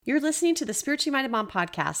You're listening to the Spiritually Minded Mom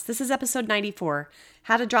podcast. This is episode 94,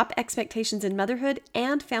 How to Drop Expectations in Motherhood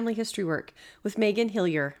and Family History Work with Megan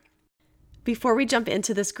Hillier. Before we jump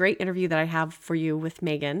into this great interview that I have for you with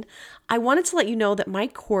Megan, I wanted to let you know that my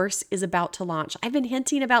course is about to launch. I've been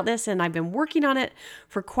hinting about this and I've been working on it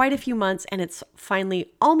for quite a few months and it's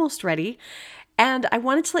finally almost ready. And I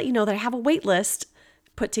wanted to let you know that I have a wait list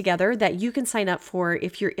put together that you can sign up for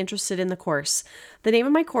if you're interested in the course. The name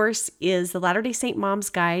of my course is The Latter-day Saint Mom's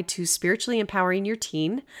Guide to Spiritually Empowering Your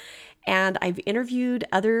Teen. And I've interviewed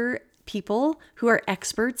other people who are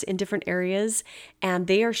experts in different areas, and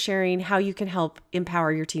they are sharing how you can help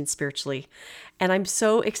empower your teen spiritually. And I'm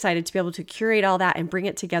so excited to be able to curate all that and bring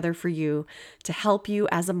it together for you to help you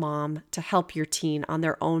as a mom, to help your teen on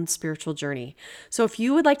their own spiritual journey. So if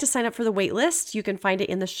you would like to sign up for the wait list, you can find it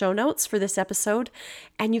in the show notes for this episode,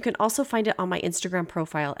 and you can also find it on my Instagram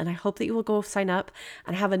profile. And I hope that you will go sign up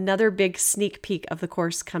and have another big sneak peek of the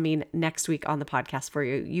course coming next week on the podcast for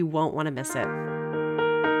you. You won't want to miss it.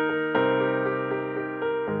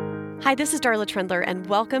 Hi, this is Darla Trendler, and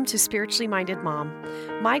welcome to Spiritually Minded Mom.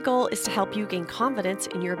 My goal is to help you gain confidence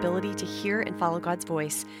in your ability to hear and follow God's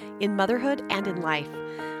voice in motherhood and in life.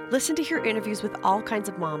 Listen to hear interviews with all kinds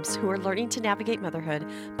of moms who are learning to navigate motherhood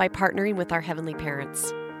by partnering with our Heavenly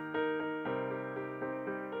Parents.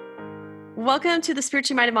 Welcome to the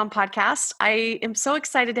Spiritually Minded Mom podcast. I am so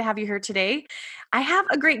excited to have you here today. I have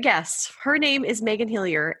a great guest. Her name is Megan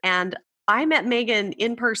Hillier, and I met Megan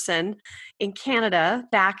in person in Canada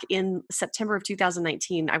back in September of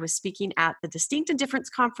 2019. I was speaking at the Distinct and Difference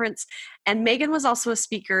conference, and Megan was also a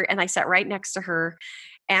speaker, and I sat right next to her.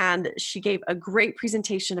 And she gave a great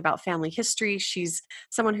presentation about family history. She's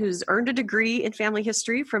someone who's earned a degree in family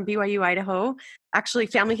history from BYU, Idaho, actually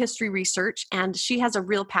family history research, and she has a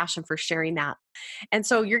real passion for sharing that. And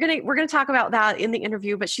so we're gonna talk about that in the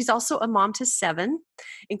interview, but she's also a mom to 7,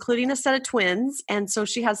 including a set of twins. And so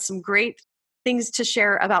she has some great things to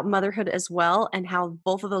share about motherhood as well, and how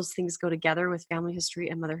both of those things go together with family history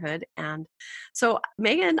and motherhood. And so,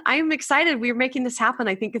 Megan, I'm excited. We're making this happen.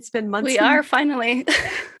 I think it's been months. We are finally.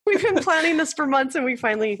 We've been planning this for months, and we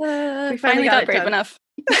finally got brave enough.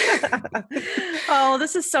 Oh,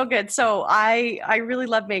 this is so good. So I really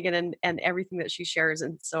love Megan and everything that she shares,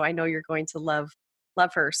 and so I know you're going to love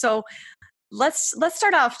her. So let's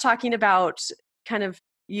start off talking about kind of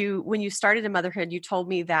you when you started in motherhood. You told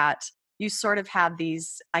me that you sort of had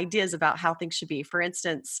these ideas about how things should be. For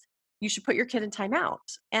instance, you should put your kid in timeout,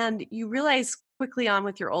 and you realize quickly on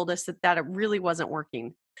with your oldest that it really wasn't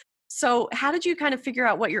working. So how did you kind of figure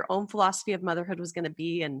out what your own philosophy of motherhood was going to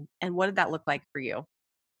be, and what did that look like for you?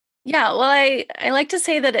 Yeah, well, I like to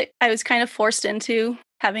say that I was kind of forced into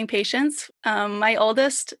having patience. My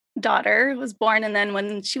oldest daughter was born, and then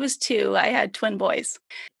when she was 2, I had twin boys.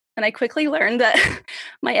 And I quickly learned that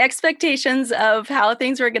my expectations of how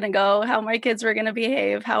things were going to go, how my kids were going to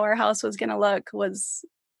behave, how our house was going to look was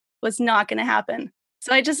not going to happen.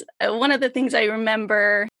 So one of the things I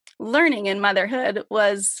remember learning in motherhood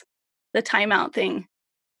was the timeout thing.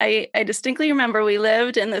 I distinctly remember we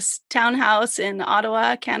lived in this townhouse in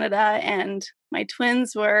Ottawa, Canada, and my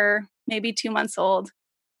twins were maybe 2 months old.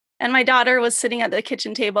 And my daughter was sitting at the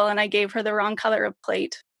kitchen table, and I gave her the wrong color of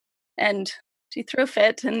plate. And she threw a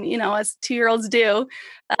fit, and, as 2-year-olds do.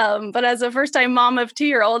 But as a first-time mom of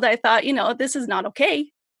 2-year-old, I thought, this is not okay.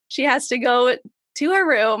 She has to go to her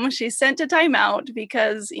room. She's sent to timeout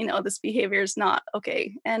because, this behavior is not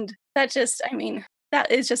okay. And that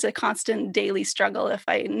is just a constant daily struggle if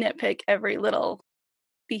I nitpick every little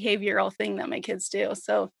behavioral thing that my kids do.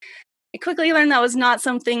 So I quickly learned that was not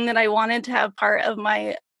something that I wanted to have part of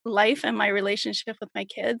my life and my relationship with my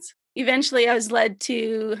kids. Eventually, I was led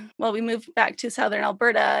to, we moved back to Southern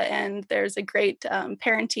Alberta, and there's a great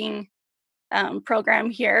parenting program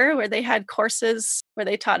here where they had courses where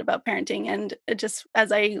they taught about parenting. And it just,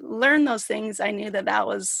 as I learned those things, I knew that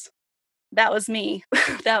was me.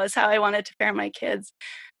 That was how I wanted to parent my kids.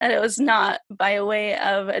 And it was not by a way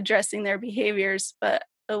of addressing their behaviors, but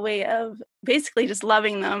a way of basically just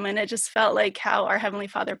loving them. And it just felt like how our Heavenly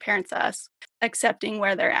Father parents us, accepting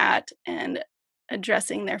where they're at and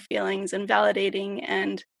addressing their feelings and validating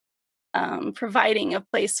and providing a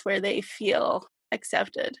place where they feel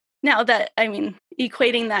accepted. Now that,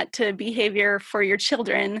 equating that to behavior for your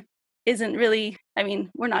children isn't really,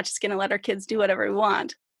 we're not just going to let our kids do whatever we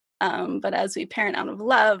want. But as we parent out of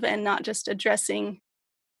love and not just addressing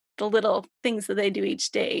the little things that they do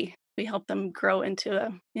each day, we help them grow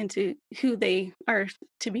into who they are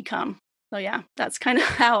to become. So yeah, that's kind of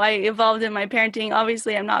how I evolved in my parenting.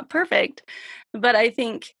 Obviously, I'm not perfect, but I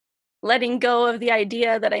think letting go of the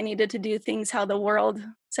idea that I needed to do things how the world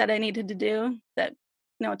said I needed to do, that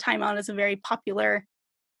timeout is a very popular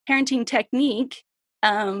parenting technique.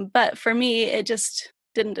 But for me, it just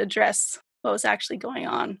didn't address what was actually going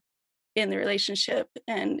on in the relationship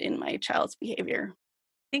and in my child's behavior.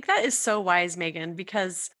 think that is so wise, Megan,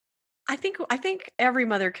 because I think every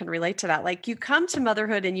mother can relate to that. Like you come to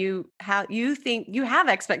motherhood and you think you have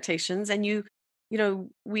expectations and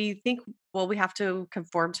we think, well, we have to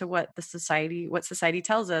conform to what society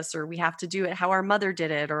tells us, or we have to do it how our mother did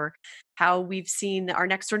it, or how we've seen our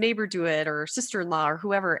next door neighbor do it, or sister-in-law or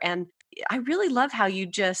whoever. And I really love how you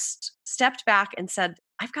just stepped back and said,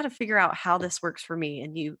 I've got to figure out how this works for me.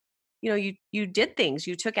 And you did things,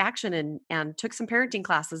 you took action and took some parenting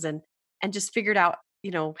classes and just figured out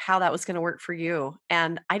how that was going to work for you.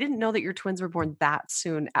 And I didn't know that your twins were born that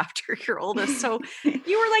soon after your oldest. So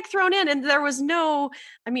you were like thrown in, and there was no,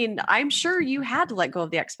 I mean, I'm sure you had to let go of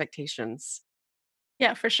the expectations.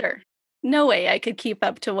 Yeah, for sure. No way I could keep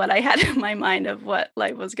up to what I had in my mind of what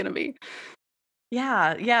life was going to be.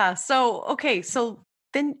 Yeah. Yeah. So, okay. So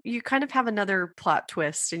then you kind of have another plot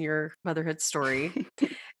twist in your motherhood story.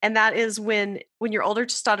 And that is when your older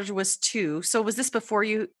daughter was 2. So was this before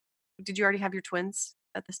did you already have your twins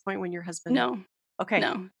at this point when your husband? No, Okay.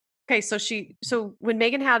 no. Okay, so when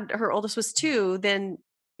Megan had her oldest was 2, then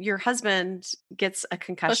your husband gets a Well,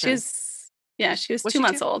 concussion. she was Was 2 she 2?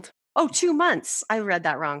 months old. Oh, 2 months. I read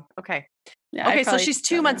that wrong. Okay. Yeah, I Okay, so probably she's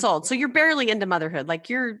 2 got it months wrong. old. So you're barely into motherhood. Like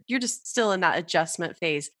you're just still in that adjustment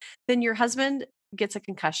phase. Then your husband gets a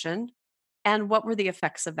concussion. And what were the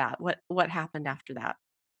effects of that? What happened after that?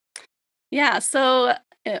 Yeah, so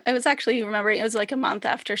I was actually remembering it was like a month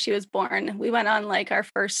after she was born. We went on like our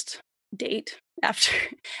first date after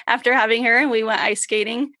after having her, and we went ice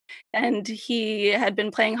skating, and he had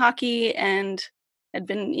been playing hockey and had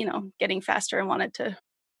been, getting faster and wanted to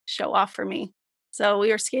show off for me. So we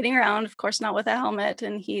were skating around, of course not with a helmet,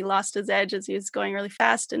 and he lost his edge as he was going really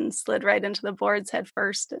fast and slid right into the boards head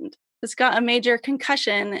first and just got a major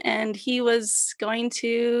concussion. And he was going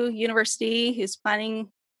to university. He was planning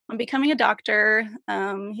on becoming a doctor.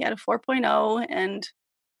 He had a 4.0 and,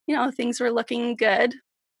 things were looking good.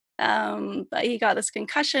 But he got this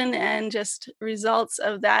concussion, and just results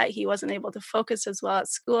of that, he wasn't able to focus as well at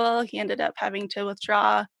school. He ended up having to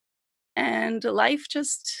withdraw, and life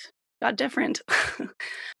just got different.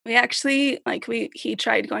 We actually, he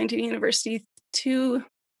tried going to university two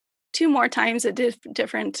more times at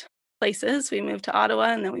different places. We moved to Ottawa,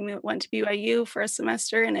 and then we went to BYU for a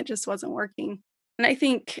semester, and it just wasn't working. And I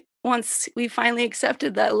think once we finally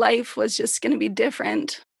accepted that life was just going to be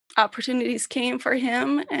different, opportunities came for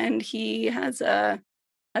him, and he has a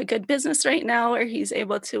good business right now where he's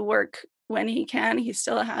able to work when he can. He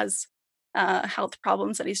still has health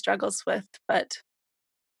problems that he struggles with, but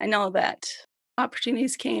I know that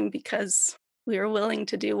opportunities came because we were willing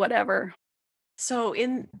to do whatever. So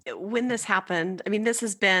when this happened, I mean, this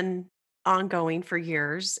has been ongoing for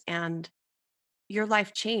years, and your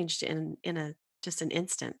life changed in a just an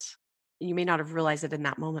instant. You may not have realized it in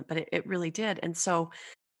that moment, but it really did. And so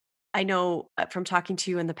I know from talking to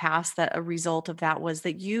you in the past that a result of that was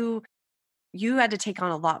that you had to take on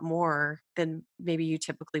a lot more than maybe you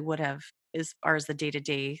typically would have as far as the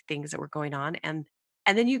day-to-day things that were going on. And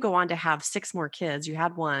then you go on to have 6 more kids. You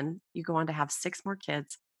had one, you go on to have 6 more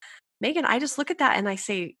kids. Megan, I just look at that and I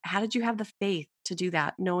say, how did you have the faith to do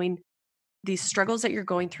that, knowing these struggles that you're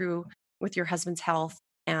going through with your husband's health?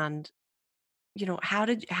 And how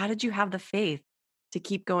did you have the faith to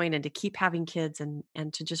keep going and to keep having kids and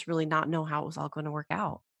to just really not know how it was all going to work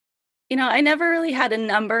out? I never really had a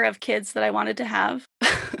number of kids that I wanted to have.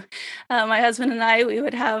 My husband and I, we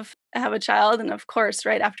would have a child, and of course,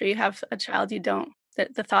 right after you have a child, you don't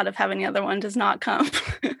the thought of having another one does not come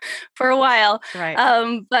for a while. Right.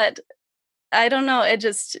 But I don't know,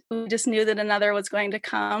 we just knew that another was going to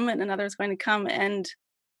come and another was going to come. And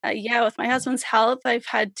yeah, with my husband's health, I've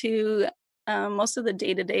had to most of the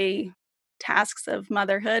day-to-day tasks of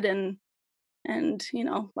motherhood and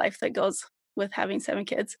life that goes with having 7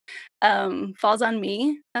 kids falls on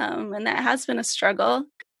me, and that has been a struggle.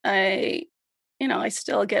 I i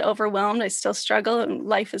still get overwhelmed, I still struggle, and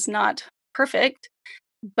life is not perfect,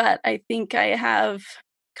 but I think I have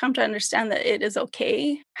come to understand that it is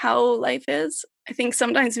okay how life is. I think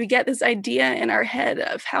sometimes we get this idea in our head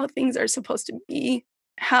of how things are supposed to be,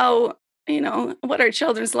 how, what our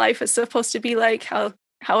children's life is supposed to be like, how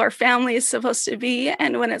our family is supposed to be.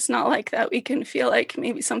 And when it's not like that, we can feel like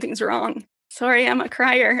maybe something's wrong. Sorry, I'm a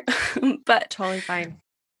crier. but Totally fine.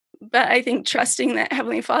 but I think trusting that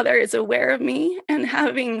Heavenly Father is aware of me and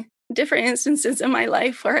having different instances in my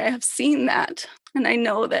life where I have seen that And I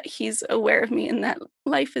know that he's aware of me and that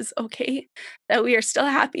life is okay, that we are still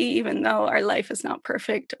happy even though our life is not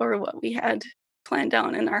perfect or what we had planned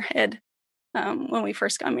out in our head when we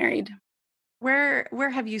first got married. Where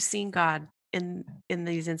have you seen God in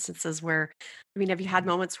these instances where, I mean, have you had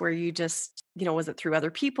moments where you just, was it through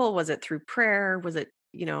other people? Was it through prayer? Was it,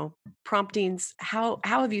 promptings? How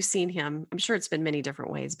have you seen him? I'm sure it's been many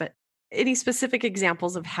different ways, but any specific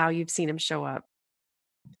examples of how you've seen him show up?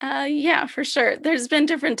 Yeah, for sure. There's been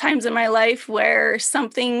different times in my life where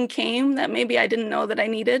something came that maybe I didn't know that I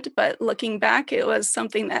needed, but looking back, it was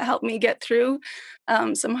something that helped me get through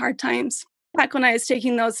some hard times. Back when I was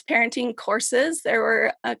taking those parenting courses, there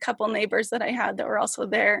were a couple neighbors that I had that were also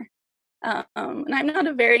there. And I'm not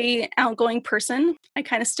a very outgoing person. I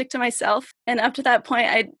kind of stick to myself. And up to that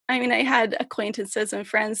point, I mean, I had acquaintances and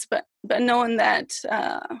friends, but no one that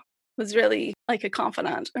was really like a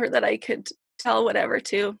confidant or that I could tell whatever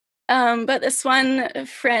to. But this one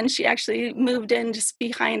friend, she actually moved in just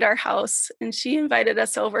behind our house and she invited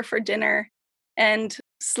us over for dinner. And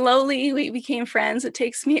slowly we became friends. It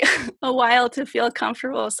takes me a while to feel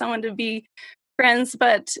comfortable with someone to be friends,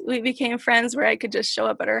 but we became friends where I could just show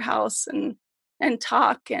up at her house and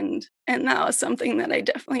talk and that was something that I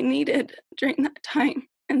definitely needed during that time.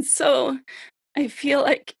 And so I feel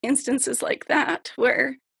like instances like that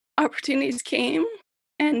where opportunities came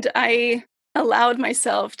and I allowed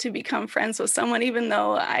myself to become friends with someone, even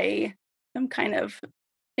though I am kind of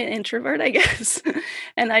an introvert, I guess,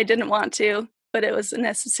 and I didn't want to, but it was a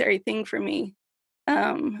necessary thing for me.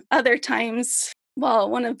 Other times, well,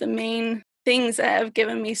 one of the main things that have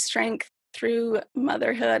given me strength through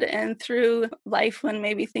motherhood and through life when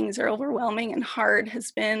maybe things are overwhelming and hard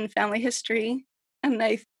has been family history. And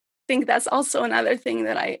I think that's also another thing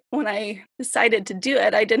that when I decided to do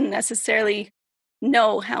it, I didn't necessarily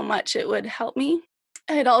know how much it would help me.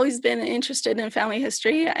 I had always been interested in family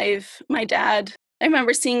history. My dad, I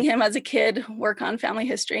remember seeing him as a kid work on family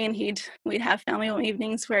history and we'd have family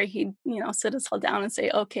evenings where he'd, sit us all down and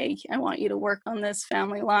say, "Okay, I want you to work on this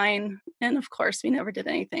family line." And of course, we never did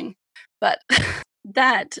anything. But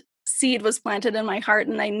that seed was planted in my heart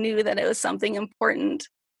and I knew that it was something important.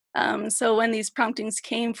 So when these promptings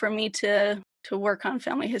came for me to work on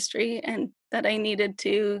family history and that I needed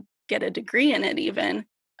to get a degree in it even,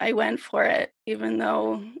 I went for it, even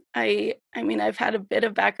though I mean, I've had a bit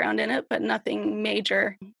of background in it, but nothing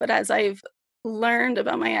major. But as I've learned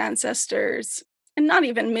about my ancestors, and not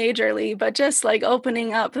even majorly, but just like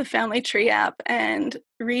opening up the Family Tree app and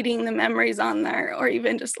reading the memories on there, or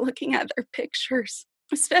even just looking at their pictures,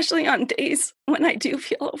 especially on days when I do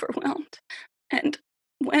feel overwhelmed and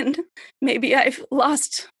when maybe I've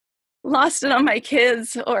lost it on my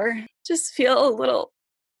kids or just feel a little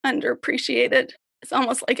underappreciated. It's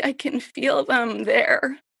almost like I can feel them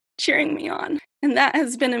there cheering me on. And that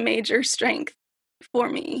has been a major strength for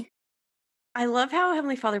me. I love how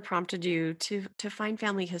Heavenly Father prompted you to find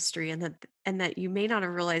family history and that you may not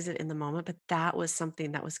have realized it in the moment, but that was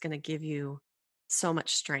something that was going to give you so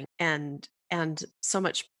much strength and so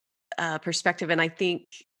much perspective. And I think,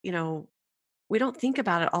 you know, we don't think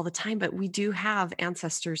about it all the time, but we do have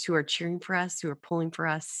ancestors who are cheering for us, who are pulling for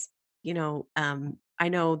us. I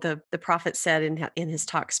know the prophet said in his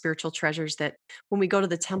talk, Spiritual Treasures, that when we go to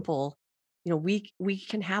the temple, we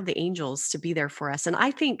can have the angels to be there for us. And I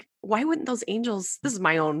think, why wouldn't those angels? This is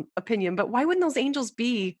my own opinion, but why wouldn't those angels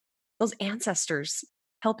be those ancestors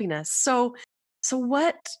helping us? So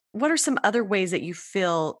what are some other ways that you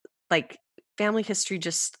feel like family history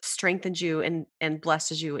just strengthens you and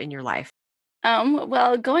blesses you in your life?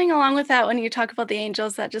 Well, going along with that, when you talk about the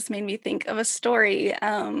angels, that just made me think of a story.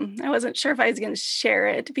 I wasn't sure if I was going to share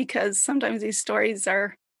it because sometimes these stories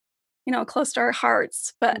are, close to our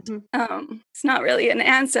hearts, but Mhm. it's not really an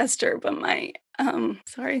ancestor, but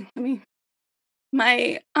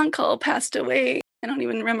my uncle passed away. I don't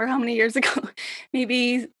even remember how many years ago,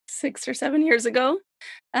 maybe 6 or 7 years ago.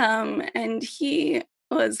 And he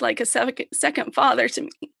was like a second father to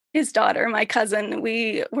me. His daughter, my cousin,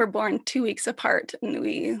 we were born 2 weeks apart and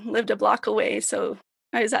we lived a block away. So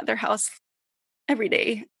I was at their house every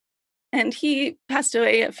day. And he passed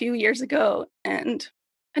away a few years ago. And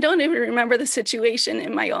I don't even remember the situation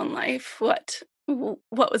in my own life, what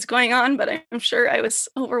was going on, but I'm sure I was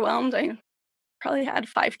overwhelmed. I probably had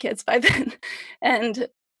 5 kids by then. And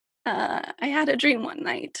I had a dream one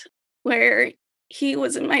night where he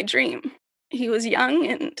was in my dream. He was young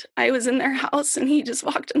and I was in their house and he just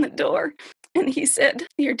walked in the door and he said,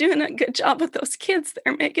 "You're doing a good job with those kids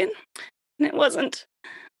there, Megan." And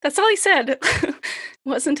that's all he said. It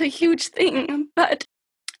wasn't a huge thing, but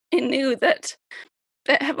I knew that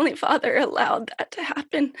the Heavenly Father allowed that to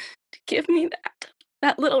happen to give me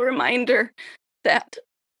that little reminder that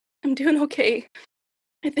I'm doing okay.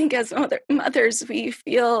 I think as mothers, we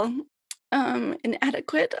feel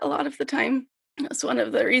inadequate a lot of the time. That's one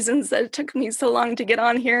of the reasons that it took me so long to get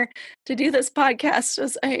on here to do this podcast.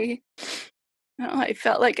 Was I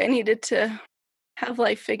felt like I needed to have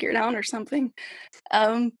life figured out or something.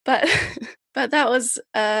 But but that was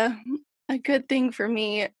a good thing for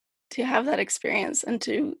me to have that experience, and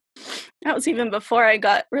that was even before I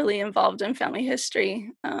got really involved in family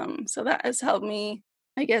history. So that has helped me,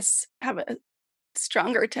 I guess, have a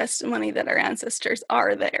stronger testimony that our ancestors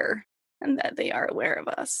are there and that they are aware of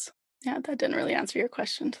us. Yeah, that didn't really answer your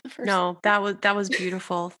question to the first. No, that was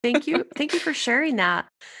beautiful. Thank you. Thank you for sharing that.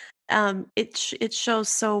 It shows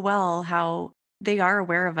so well how they are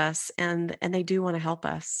aware of us, and they do want to help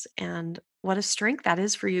us, and what a strength that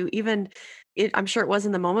is for you. Even I'm sure it was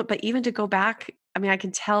in the moment, but even to go back, I mean, I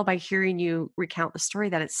can tell by hearing you recount the story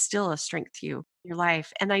that it's still a strength to you in your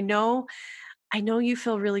life. And I know you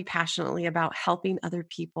feel really passionately about helping other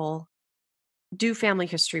people do family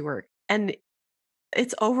history work. And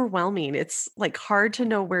it's overwhelming. It's like hard to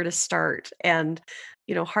know where to start, and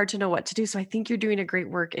hard to know what to do. So I think you're doing a great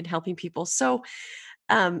work in helping people. So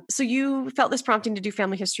you felt this prompting to do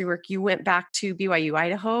family history work. You went back to BYU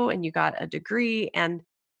Idaho and you got a degree, and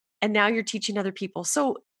now you're teaching other people.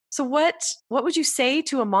 So what would you say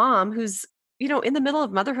to a mom who's in the middle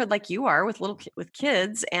of motherhood like you are, with with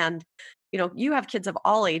kids, and you have kids of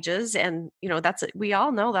all ages, and we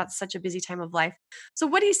all know that's such a busy time of life. So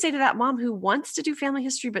what do you say to that mom who wants to do family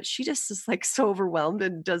history, but she just is like so overwhelmed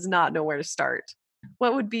and does not know where to start?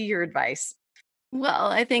 What would be your advice?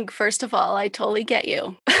 Well, I think first of all, I totally get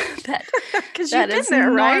you. that Because you've that been is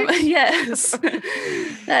there, right? normal. Yes,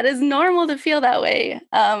 that is normal to feel that way.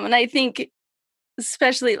 And I think,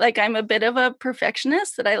 especially, like, I'm a bit of a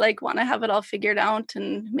perfectionist, that I like want to have it all figured out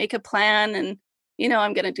and make a plan, and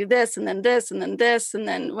I'm going to do this and then this and then this, and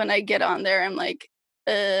then when I get on there, I'm like,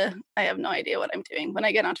 I have no idea what I'm doing when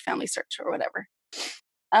I get onto Family Search or whatever.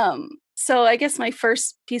 So I guess my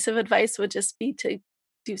first piece of advice would just be to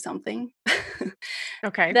do something.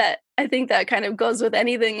 Okay. That I think that kind of goes with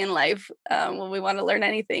anything in life. When we want to learn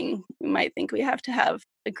anything, we might think we have to have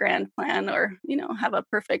a grand plan, or have a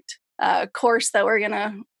perfect course that we're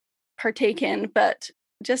gonna partake in, but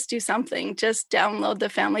just do something. Just download the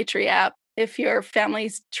Family Tree app. If your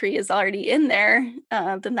family tree is already in there,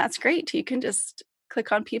 then that's great. You can just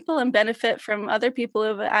click on people and benefit from other people who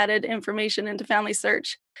have added information into Family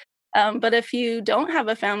Search. But if you don't have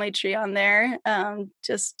a family tree on there,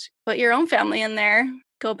 just put your own family in there.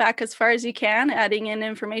 Go back as far as you can, adding in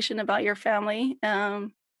information about your family,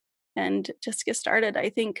 and just get started. I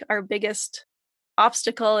think our biggest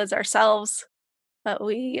obstacle is ourselves, but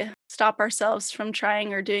we stop ourselves from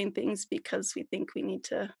trying or doing things because we think we need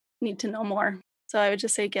to know more. So I would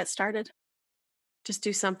just say get started. Just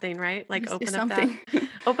do something, right? Like Just do open up that something.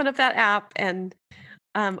 open up that app. And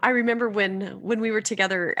I remember when we were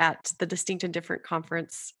together at the Distinct and Different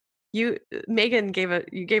conference, Megan gave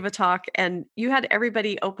a talk, and you had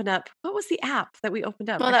everybody open up. What was the app that we opened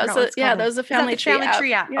up? Well, I forgot what it's yeah, called that now. was a Is that family the tree Family app.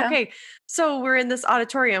 Tree app? Yeah. Okay. So we're in this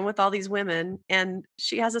auditorium with all these women, and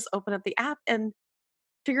she has us open up the app and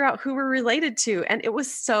figure out who we're related to. And it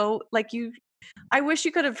was so like I wish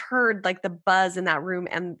you could have heard like the buzz in that room,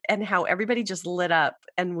 and how everybody just lit up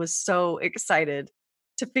and was so excited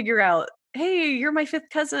to figure out, hey, you're my fifth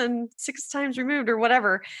cousin 6 times removed or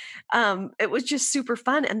whatever. It was just super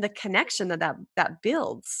fun, and the connection that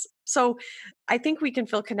builds. So I think we can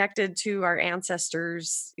feel connected to our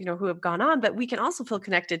ancestors, who have gone on, but we can also feel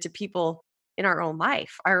connected to people in our own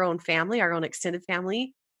life, our own family, our own extended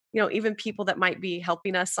family, even people that might be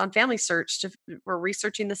helping us on Family Search. We're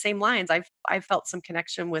researching the same lines. I've felt some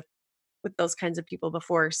connection with those kinds of people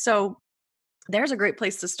before. So there's a great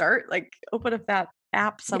place to start. Like open up that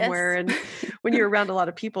app somewhere, Yes. and when you're around a lot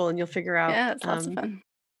of people, and you'll figure out Yeah, it's lots of fun.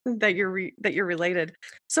 that you're related.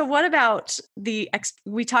 So what about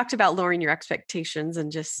we talked about lowering your expectations and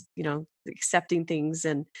just accepting things,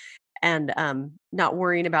 and not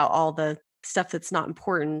worrying about all the stuff that's not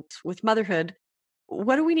important with motherhood.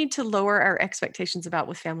 What do we need to lower our expectations about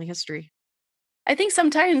with family history? I think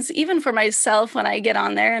sometimes, even for myself, when I get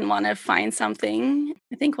on there and want to find something,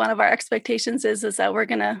 I think one of our expectations is that we're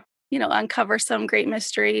gonna, uncover some great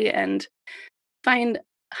mystery and find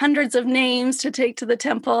hundreds of names to take to the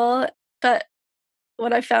temple. But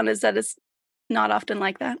what I found is that it's not often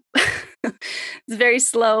like that. It's very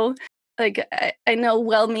slow. Like I know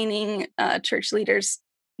well-meaning church leaders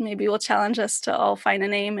maybe will challenge us to all find a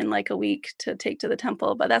name in like a week to take to the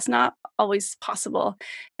temple, but that's not always possible.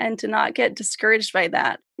 And to not get discouraged by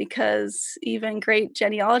that, because even great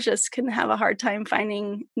genealogists can have a hard time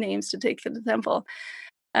finding names to take to the temple.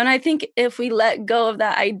 And I think if we let go of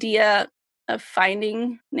that idea of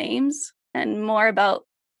finding names and more about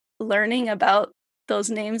learning about those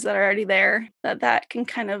names that are already there, that can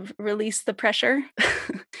kind of release the pressure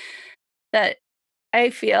that I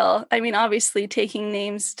feel. I mean, obviously, taking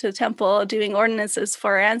names to the temple, doing ordinances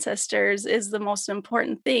for our ancestors is the most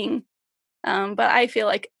important thing. But I feel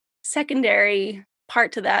like secondary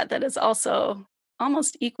part to that, that is also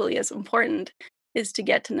almost equally as important, is to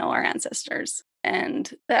get to know our ancestors. And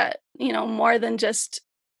that, more than just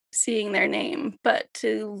seeing their name, but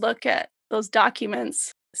to look at those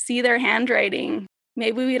documents, see their handwriting.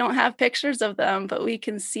 Maybe we don't have pictures of them, but we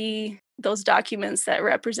can see those documents that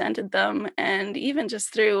represented them. And even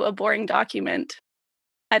just through a boring document,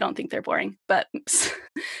 I don't think they're boring, but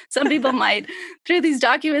some people might. Through these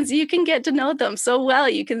documents, you can get to know them so well.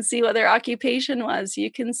 You can see what their occupation was. You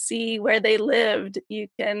can see where they lived. You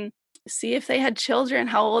can see if they had children,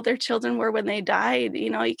 how old their children were when they died.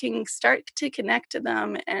 You can start to connect to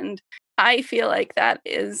them. And I feel like that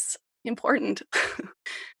is important.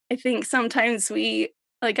 I think sometimes I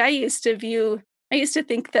used to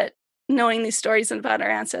think that knowing these stories about our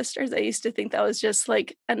ancestors, I used to think that was just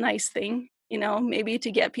like a nice thing, maybe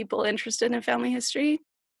to get people interested in family history.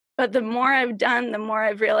 But the more I've done, the more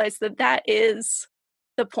I've realized that that is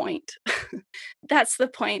the point. That's the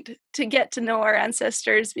point, to get to know our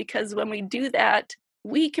ancestors, because when we do that,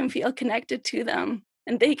 we can feel connected to them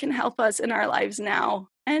and they can help us in our lives now.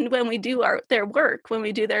 And when we do their work, when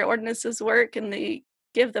we do their ordinances work and they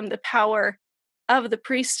give them the power of the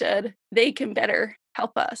priesthood, they can better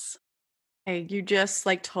help us. Hey, you just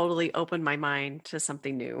like totally opened my mind to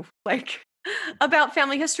something new, like about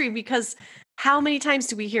family history, because how many times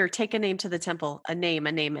do we hear take a name to the temple, a name,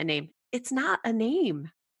 a name, a name? It's not a name.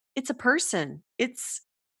 It's a person.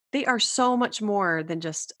 They are so much more than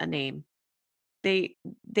just a name. They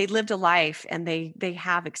lived a life and they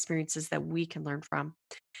have experiences that we can learn from.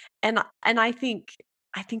 And I think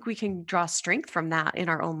we can draw strength from that in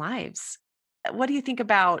our own lives. What do you think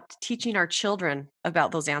about teaching our children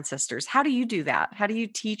about those ancestors? How do you do that? How do you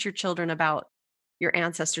teach your children about your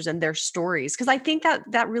ancestors and their stories? Because I think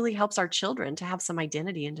that really helps our children to have some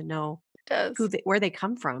identity and to know It does. where they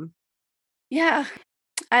come from. Yeah.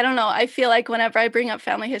 I don't know. I feel like whenever I bring up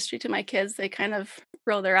family history to my kids, they kind of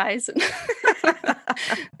roll their eyes and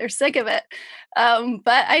they're sick of it.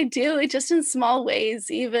 But I do it just in small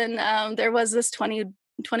ways. Even there was this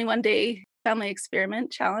 21-day family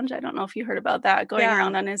experiment challenge. I don't know if you heard about that going Yeah.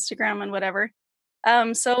 around on Instagram and whatever.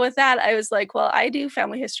 So with that, I was like, well, I do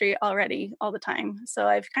family history already all the time. So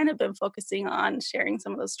I've kind of been focusing on sharing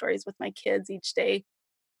some of those stories with my kids each day.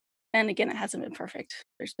 And again, it hasn't been perfect.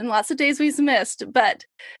 There's been lots of days we've missed, but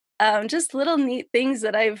just little neat things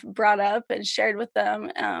that I've brought up and shared with them.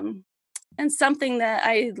 And something that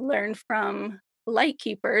I learned from Light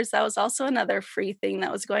Keepers, that was also another free thing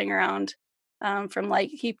that was going around, from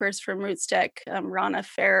Light Keepers from Rootstech, Rana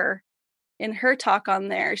Farrer. In her talk on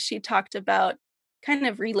there, she talked about kind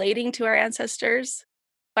of relating to our ancestors,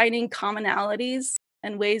 finding commonalities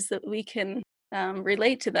and ways that we can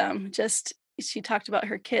relate to them. Just she talked about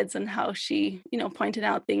her kids and how she, pointed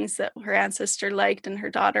out things that her ancestor liked and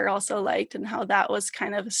her daughter also liked, and how that was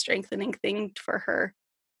kind of a strengthening thing for her.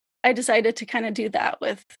 I decided to kind of do that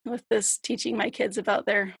with this, teaching my kids about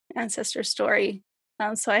their ancestor story.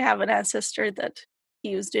 So I have an ancestor that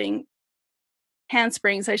he was doing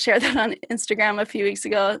handsprings. I shared that on Instagram a few weeks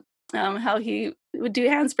ago. How he would do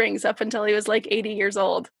handsprings up until he was like 80 years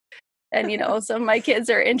old. And, some of my kids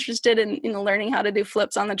are interested in, learning how to do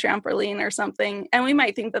flips on the trampoline or something. And we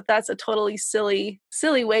might think that that's a totally silly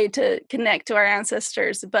way to connect to our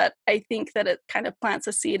ancestors. But I think that it kind of plants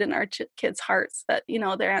a seed in our kids' hearts that,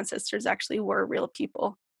 their ancestors actually were real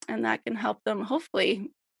people. And that can help them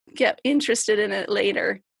hopefully get interested in it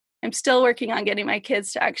later. I'm still working on getting my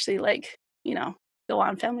kids to actually go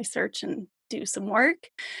on Family Search and do some work.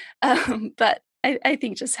 But I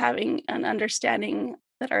think just having an understanding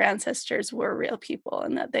that our ancestors were real people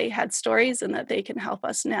and that they had stories and that they can help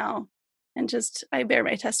us now. And just I bear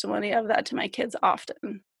my testimony of that to my kids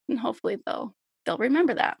often. And hopefully they'll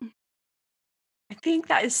remember that. I think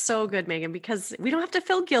that is so good, Megan, because we don't have to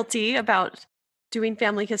feel guilty about doing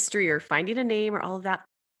family history or finding a name or all of that.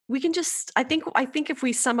 We can just I think if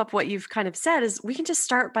we sum up what you've kind of said is we can just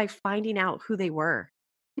start by finding out who they were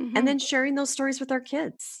and Hmm. then sharing those stories with our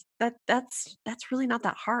kids. that's really not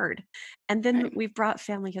that hard. And then Right. we've brought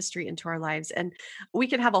family history into our lives, and we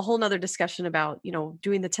could have a whole nother discussion about,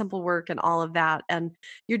 doing the temple work and all of that. And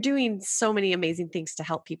you're doing so many amazing things to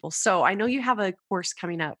help people. So I know you have a course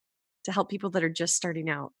coming up to help people that are just starting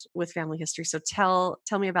out with family history. So tell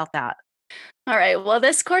me about that. All right. Well,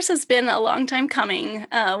 this course has been a long time coming.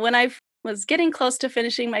 When I was getting close to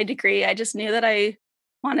finishing my degree, I just knew that I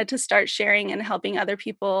wanted to start sharing and helping other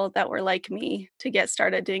people that were like me to get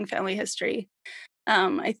started doing family history.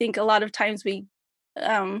 I think a lot of times maybe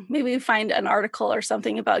we find an article or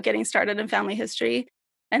something about getting started in family history.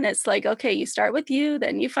 And it's like, okay, you start with you,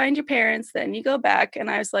 then you find your parents, then you go back. And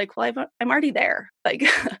I was like, well, I'm already there. Like,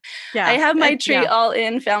 I Yeah. have my tree Yeah. all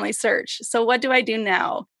in Family Search. So what do I do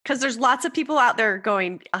now? Because there's lots of people out there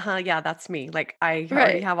going, yeah, that's me. Like, I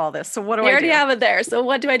already Right. have all this. So what do You I already do? have it there. So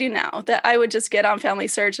what do I do now? That I would just get on Family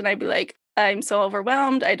Search and I'd be like, I'm so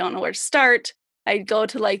overwhelmed. I don't know where to start. I'd go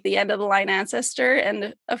to like the end of the line ancestor.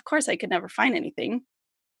 And of course, I could never find anything.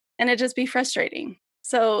 And it'd just be frustrating.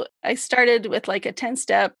 So I started with like a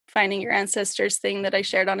 10-step finding your ancestors thing that I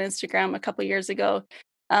shared on Instagram a couple years ago.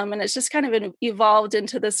 And it's just kind of evolved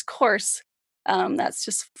into this course that's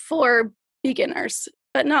just for beginners,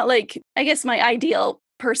 but not like, I guess my ideal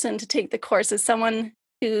person to take the course is someone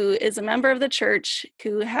who is a member of the church,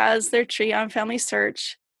 who has their tree on Family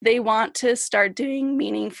Search. They want to start doing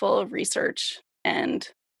meaningful research and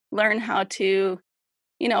learn how to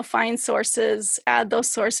find sources, add those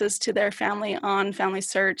sources to their family on Family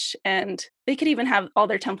Search, and they could even have all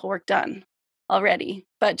their temple work done already.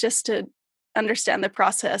 But just to understand the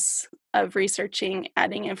process of researching,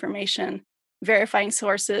 adding information, verifying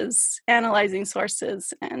sources, analyzing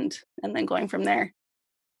sources, and then going from there.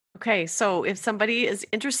 Okay, so if somebody is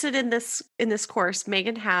interested in this course,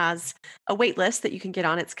 Megan has a wait list that you can get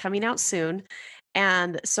on. It's coming out soon.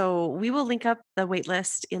 And so we will link up the wait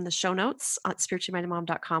list in the show notes on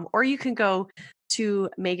spirituallymindedmom.com, or you can go to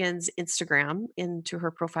Megan's Instagram into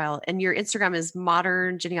her profile. And your Instagram is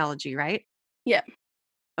Modern Genealogy, right? Yeah.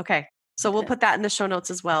 Okay. So we'll put that in the show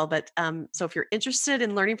notes as well. But so if you're interested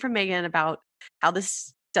in learning from Megan about how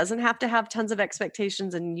this doesn't have to have tons of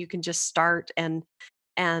expectations and you can just start and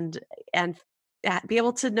be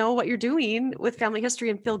able to know what you're doing with family history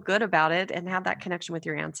and feel good about it and have that connection with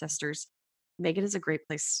your ancestors, Megan is a great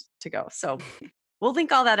place to go. So we'll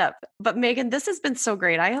link all that up. But Megan, this has been so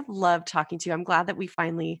great. I have loved talking to you. I'm glad that we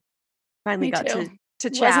finally Me got too. to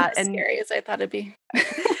Wasn't chat as scary as I thought it'd be.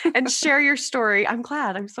 and share your story. I'm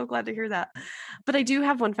glad. I'm so glad to hear that. But I do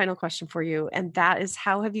have one final question for you, and that is,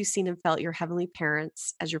 how have you seen and felt your heavenly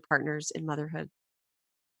parents as your partners in motherhood?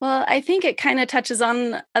 Well, I think it kind of touches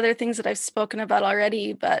on other things that I've spoken about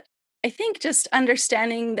already, but I think just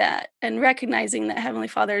understanding that and recognizing that Heavenly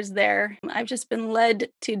Father is there. I've just been led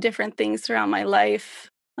to different things throughout my life,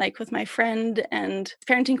 like with my friend and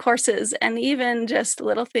parenting courses, and even just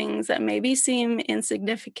little things that maybe seem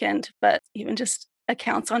insignificant, but even just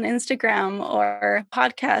accounts on Instagram or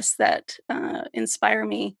podcasts that inspire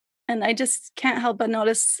me. And I just can't help but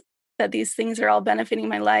notice that these things are all benefiting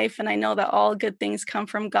my life. And I know that all good things come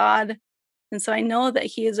from God. And so I know that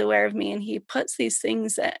He is aware of me and He puts these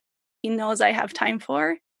things that He knows I have time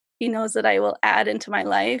for. He knows that I will add into my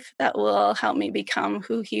life that will help me become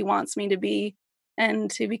who He wants me to be and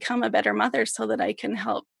to become a better mother so that I can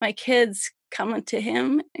help my kids come to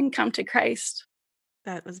Him and come to Christ.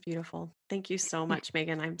 That was beautiful. Thank you so much,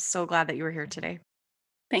 Megan. I'm so glad that you were here today.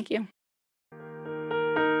 Thank you.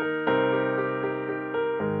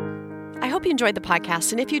 I hope you enjoyed the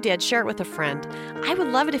podcast, and if you did, share it with a friend. I would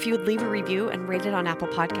love it if you would leave a review and rate it on Apple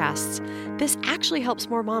Podcasts. This actually helps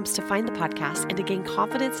more moms to find the podcast and to gain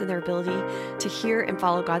confidence in their ability to hear and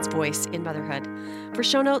follow God's voice in motherhood. For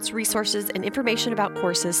show notes, resources, and information about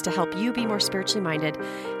courses to help you be more spiritually minded,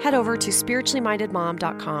 head over to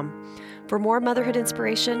spirituallymindedmom.com. For more motherhood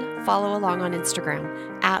inspiration, follow along on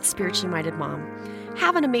Instagram @spirituallymindedmom.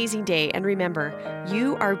 Have an amazing day, and remember,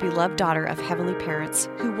 you are a beloved daughter of heavenly parents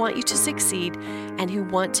who want you to succeed and who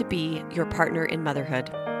want to be your partner in motherhood.